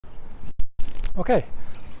Okay,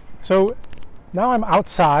 so now I'm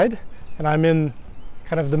outside and I'm in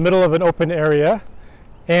kind of the middle of an open area,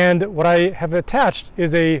 and what I have attached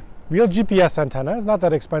is a real GPS antenna. It's not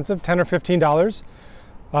that expensive, $10 or $15,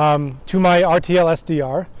 to my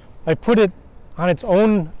RTL-SDR. I put it on its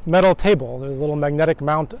own metal table. There's a little magnetic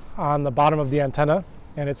mount on the bottom of the antenna,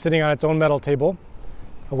 and it's sitting on its own metal table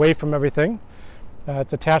away from everything.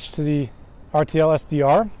 It's attached to the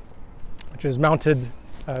RTL-SDR, which is mounted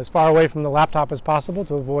as far away from the laptop as possible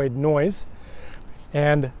to avoid noise,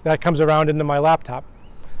 and that comes around into my laptop.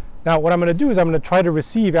 Now what I'm going to do is I'm going to try to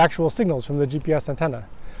receive actual signals from the GPS antenna.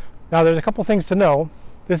 Now there's a couple things to know.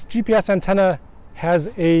 This GPS antenna has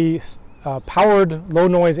a powered low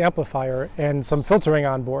noise amplifier and some filtering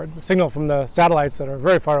on board. The signal from the satellites that are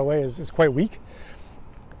very far away is quite weak.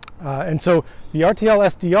 And so the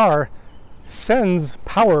RTL-SDR sends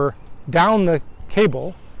power down the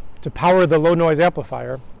cable to power the low noise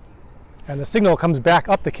amplifier, and the signal comes back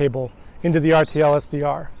up the cable into the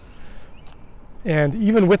RTL-SDR. And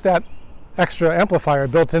even with that extra amplifier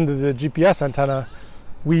built into the GPS antenna,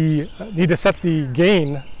 we need to set the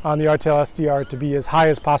gain on the RTL-SDR to be as high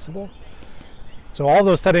as possible. So all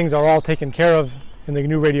those settings are all taken care of in the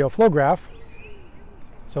GNURadio flow graph.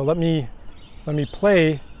 So let me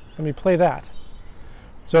play that.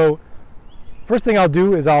 So first thing I'll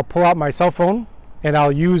do is I'll pull out my cell phone and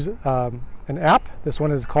I'll use an app. This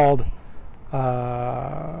one is called,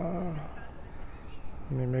 let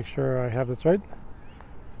me make sure I have this right.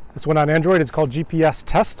 This one on Android is called GPS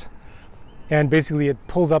Test, and basically it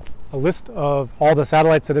pulls up a list of all the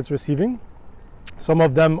satellites that it's receiving. Some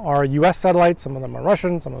of them are US satellites, some of them are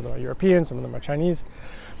Russian, some of them are European, some of them are Chinese.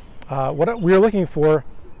 What we're looking for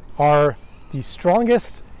are the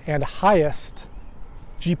strongest and highest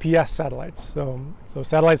GPS satellites. So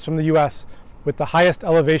satellites from the US with the highest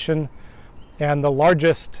elevation and the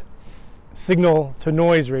largest signal to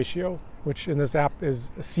noise ratio, which in this app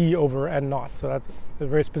is C over N0. So that's a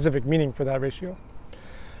very specific meaning for that ratio.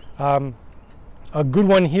 A good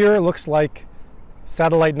one here looks like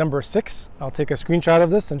satellite number 6. I'll take a screenshot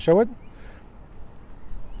of this and show it.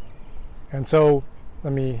 And so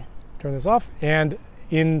let me turn this off. And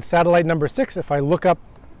in satellite number 6, if I look up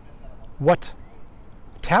what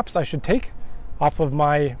taps I should take off of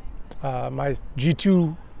my my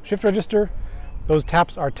G2 shift register, those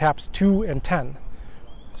taps are taps 2 and 10.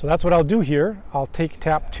 So that's what I'll do here. I'll take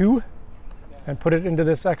tap 2 and put it into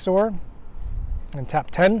this XOR, and tap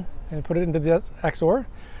 10 and put it into this XOR.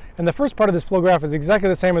 And the first part of this flow graph is exactly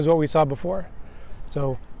the same as what we saw before.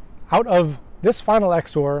 So out of this final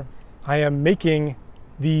XOR, I am making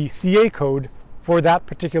the CA code for that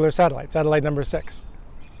particular satellite, satellite number 6.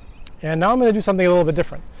 And now I'm going to do something a little bit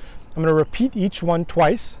different. I'm going to repeat each one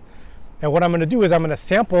twice. And what I'm going to do is I'm going to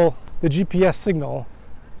sample the GPS signal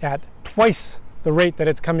at twice the rate that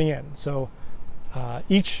it's coming in. So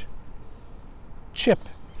each chip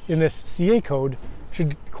in this CA code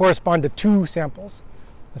should correspond to 2 samples.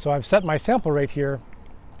 And so I've set my sample rate here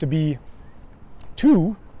to be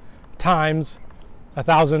 2 times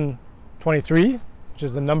 1023, which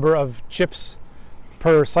is the number of chips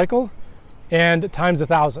per cycle, and times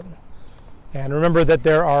 1000. And remember that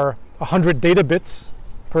there are 100 data bits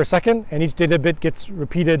per second, and each data bit gets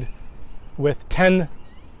repeated with 10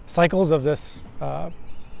 cycles of this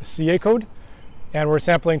CA code, and we're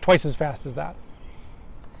sampling twice as fast as that.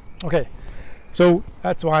 Okay, so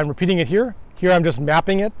that's why I'm repeating it here. Here I'm just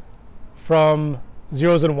mapping it from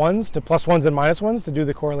 0s and 1s to +1s and -1s to do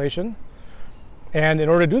the correlation. And in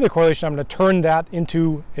order to do the correlation, I'm going to turn that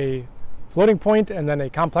into a floating point and then a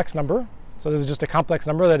complex number. So this is just a complex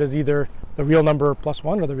number that is either the real number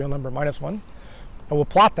 +1 or the real number -1. And we'll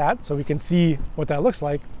plot that so we can see what that looks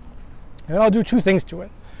like. And then I'll do 2 things to it.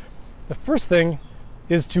 The first thing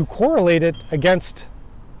is to correlate it against,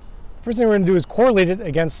 the first thing we're going to do is correlate it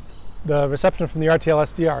against the reception from the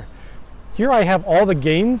RTL-SDR. Here I have all the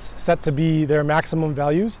gains set to be their maximum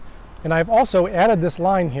values, and I've also added this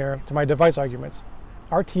line here to my device arguments,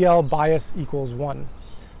 RTL bias equals 1.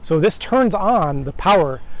 So this turns on the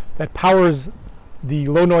power that powers the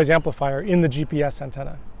low noise amplifier in the GPS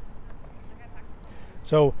antenna.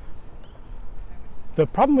 So the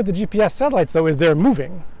problem with the GPS satellites, though, is they're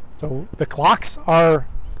moving. So the clocks are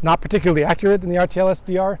not particularly accurate in the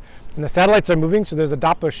RTL-SDR, and the satellites are moving, so there's a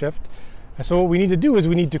Doppler shift. And so what we need to do is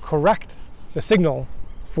we need to correct the signal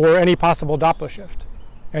for any possible Doppler shift.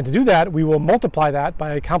 And to do that, we will multiply that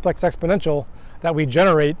by a complex exponential that we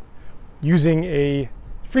generate using a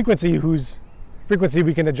frequency whose frequency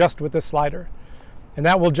we can adjust with this slider. And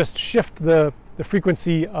that will just shift the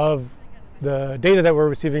frequency of the data that we're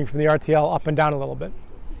receiving from the RTL up and down a little bit.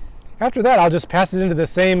 After that, I'll just pass it into the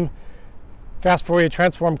same fast Fourier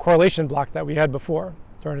transform correlation block that we had before.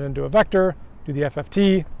 Turn it into a vector, do the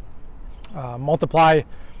FFT, multiply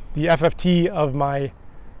the FFT of my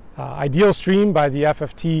ideal stream by the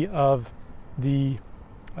FFT of the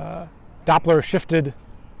Doppler shifted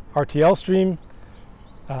RTL stream,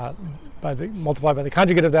 multiply by the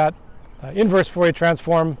conjugate of that, inverse Fourier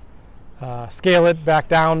transform, scale it back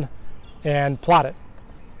down, and plot it.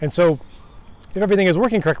 And so if everything is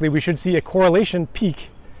working correctly, we should see a correlation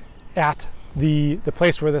peak at the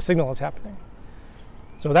place where the signal is happening.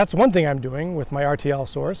 So that's one thing I'm doing with my RTL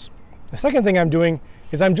source. The second thing I'm doing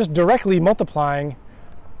is I'm just directly multiplying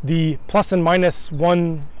the plus and minus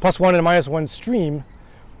one, plus one and minus one stream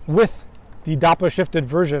with the Doppler shifted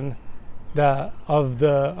version of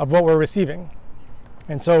what we're receiving.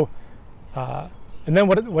 And so, and then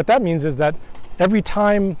what that means is that every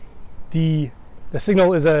time the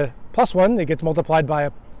signal is a plus one, it gets multiplied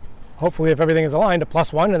by hopefully if everything is aligned, a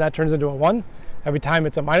plus one, and that turns into a one. Every time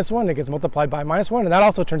it's a minus one, it gets multiplied by minus one, and that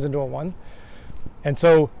also turns into a one. And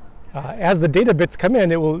so as the data bits come in,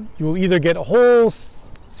 you will either get a whole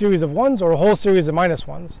series of ones or a whole series of minus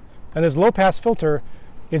ones. And this low pass filter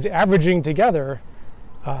is averaging together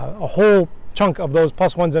a whole chunk of those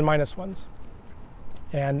plus ones and minus ones.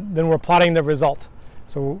 And then we're plotting the result.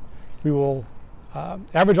 So we will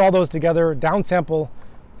average all those together, downsample,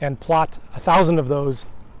 and plot 1,000 of those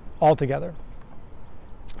all together.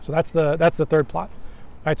 So that's the third plot.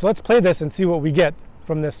 All right, so let's play this and see what we get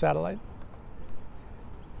from this satellite.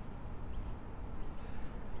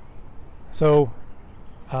 So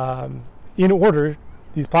in order,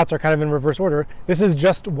 these plots are kind of in reverse order. This is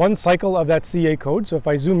just one cycle of that CA code. So if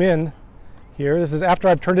I zoom in here, this is after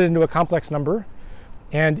I've turned it into a complex number,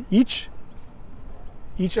 and each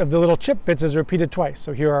of the little chip bits is repeated twice.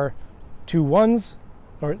 So here are two ones,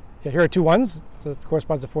 or yeah, here are two ones, so it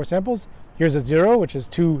corresponds to 4 samples. Here's a 0, which is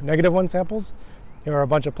 2 -1 samples. Here are a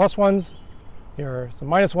bunch of plus ones. Here are some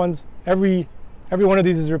minus ones. Every one of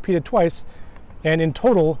these is repeated twice, and in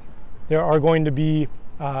total, there are going to be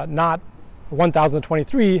not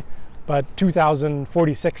 1,023, but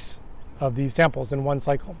 2,046 of these samples in one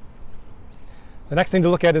cycle. The next thing to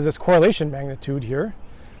look at is this correlation magnitude here.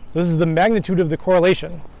 So this is the magnitude of the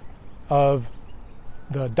correlation of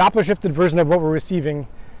the Doppler shifted version of what we're receiving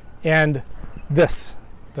and this,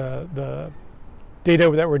 the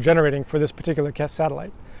data that we're generating for this particular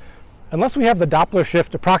satellite. Unless we have the Doppler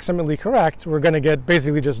shift approximately correct, we're going to get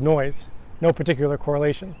basically just noise, no particular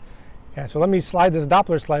correlation. And so let me slide this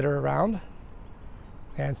Doppler slider around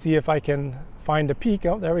and see if I can find a peak.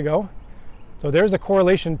 Oh, there we go. So there's a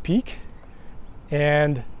correlation peak,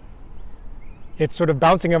 and it's sort of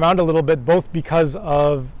bouncing around a little bit, both because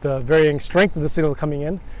of the varying strength of the signal coming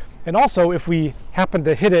in, and also if we happen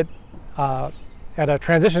to hit it at a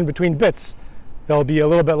transition between bits, there'll be a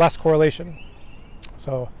little bit less correlation.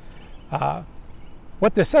 So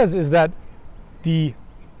what this says is that the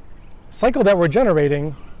cycle that we're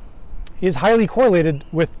generating is highly correlated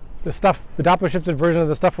with the stuff, the Doppler shifted version of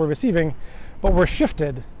the stuff we're receiving, but we're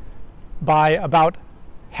shifted by about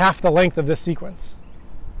half the length of this sequence.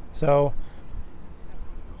 So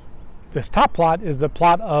this top plot is the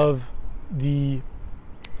plot of the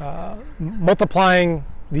multiplying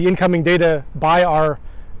the incoming data by our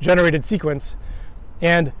generated sequence,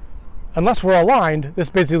 and unless we're aligned, this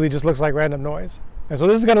basically just looks like random noise. And so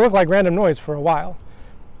this is going to look like random noise for a while.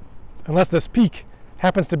 Unless this peak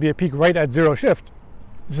happens to be a peak right at 0 shift,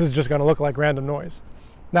 this is just going to look like random noise.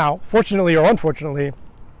 Now, fortunately or unfortunately,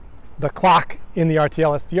 the clock in the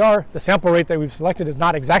RTL-SDR, the sample rate that we've selected is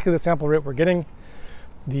not exactly the sample rate we're getting.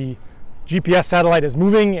 The GPS satellite is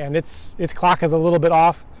moving and its clock is a little bit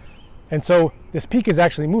off. And so this peak is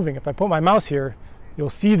actually moving. If I put my mouse here, you'll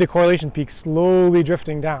see the correlation peak slowly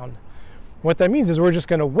drifting down. What that means is we're just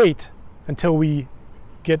going to wait until we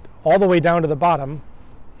get all the way down to the bottom,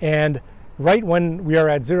 and right when we are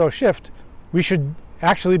at 0 shift, we should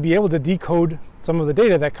actually be able to decode some of the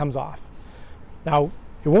data that comes off. Now,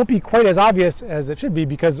 it won't be quite as obvious as it should be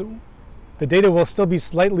because the data will still be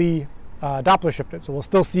slightly Doppler shifted. So we'll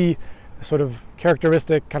still see a sort of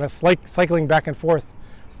characteristic kind of cycling back and forth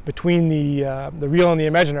between the real and the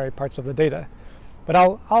imaginary parts of the data. But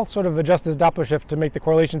I'll sort of adjust this Doppler shift to make the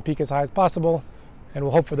correlation peak as high as possible, and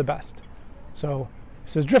we'll hope for the best. So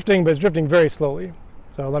this is drifting, but it's drifting very slowly.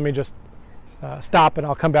 So let me just stop, and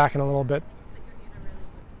I'll come back in a little bit.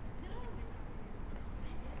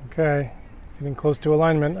 Okay, it's getting close to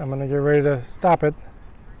alignment. I'm going to get ready to stop it.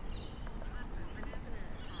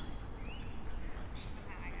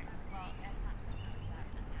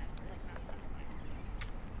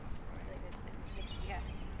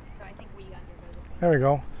 There we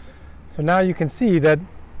go. So now you can see that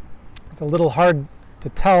it's a little hard to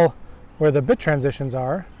tell where the bit transitions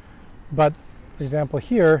are, but for example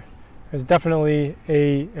here is definitely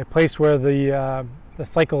a place where the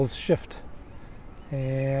cycles shift.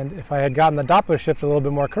 And if I had gotten the Doppler shift a little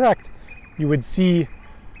bit more correct, you would see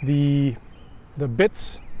the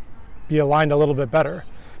bits be aligned a little bit better.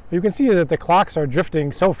 What you can see is that the clocks are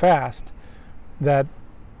drifting so fast that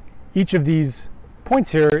each of these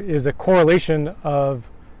points here is a correlation of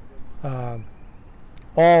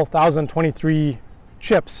all 1023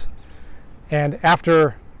 chips, and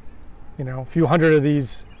after a few hundred of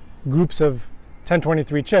these groups of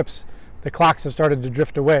 1023 chips, the clocks have started to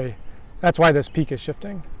drift away. That's why this peak is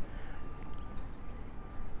shifting.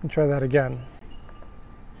 Let me try that again.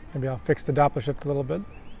 Maybe I'll fix the Doppler shift a little bit.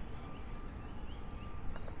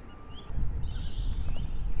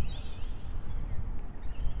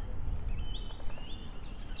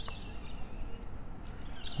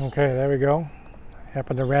 Okay, there we go.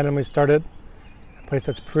 Happened to randomly start it a place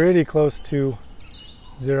that's pretty close to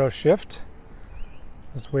zero shift.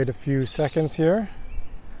 Just wait a few seconds here.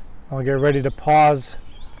 I'll get ready to pause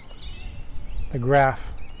the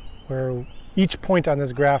graph, where each point on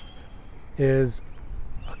this graph is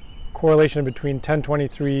a correlation between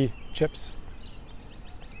 1023 chips.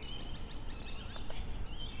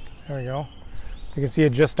 There we go. You can see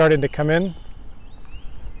it just starting to come in,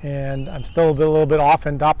 and I'm still a little bit off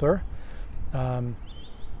in Doppler.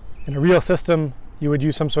 In a real system, you would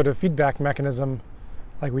use some sort of feedback mechanism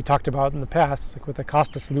like we talked about in the past, like with the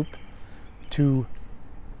Costas loop, to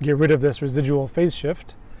get rid of this residual phase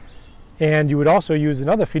shift. And you would also use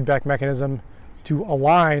another feedback mechanism to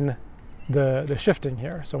align the shifting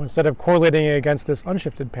here. So instead of correlating it against this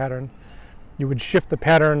unshifted pattern, you would shift the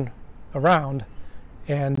pattern around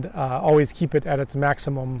and always keep it at its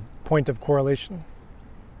maximum point of correlation.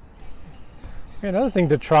 Another thing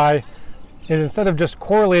to try is, instead of just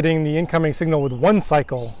correlating the incoming signal with one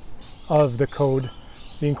cycle of the code,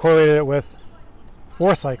 you can correlate it with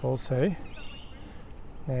 4 cycles, say.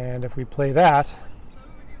 And if we play that,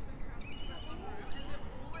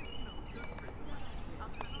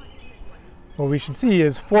 what we should see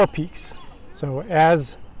is 4 peaks. So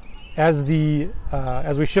as we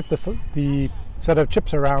shift the set of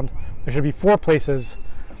chips around, there should be 4 places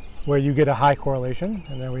where you get a high correlation.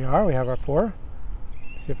 And there we are, we have our 4.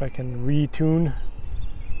 See if I can retune.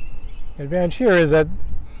 The advantage here is that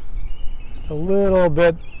it's a little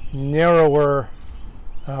bit narrower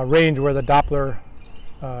range where the Doppler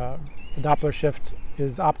shift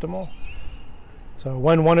is optimal. So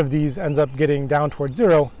when one of these ends up getting down towards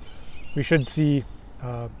 0, we should see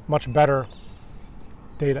much better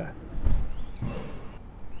data.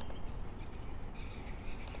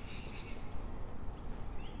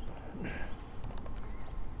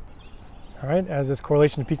 All right, as this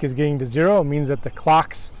correlation peak is getting to 0, it means that the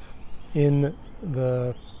clocks in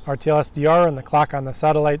the RTL-SDR and the clock on the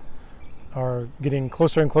satellite are getting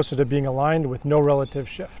closer and closer to being aligned with no relative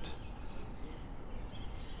shift.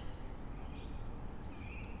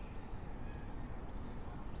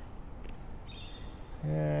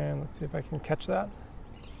 And let's see if I can catch that.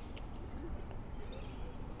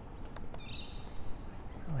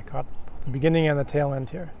 I caught the beginning and the tail end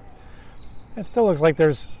here. It still looks like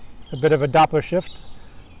there's a bit of a Doppler shift,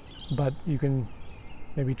 but you can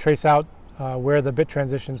maybe trace out where the bit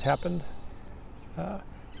transitions happened. What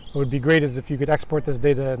would be great is if you could export this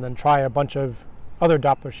data and then try a bunch of other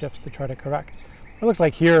Doppler shifts to try to correct. It looks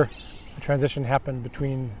like here a transition happened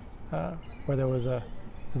between where there was a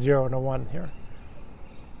 0 and a 1 here.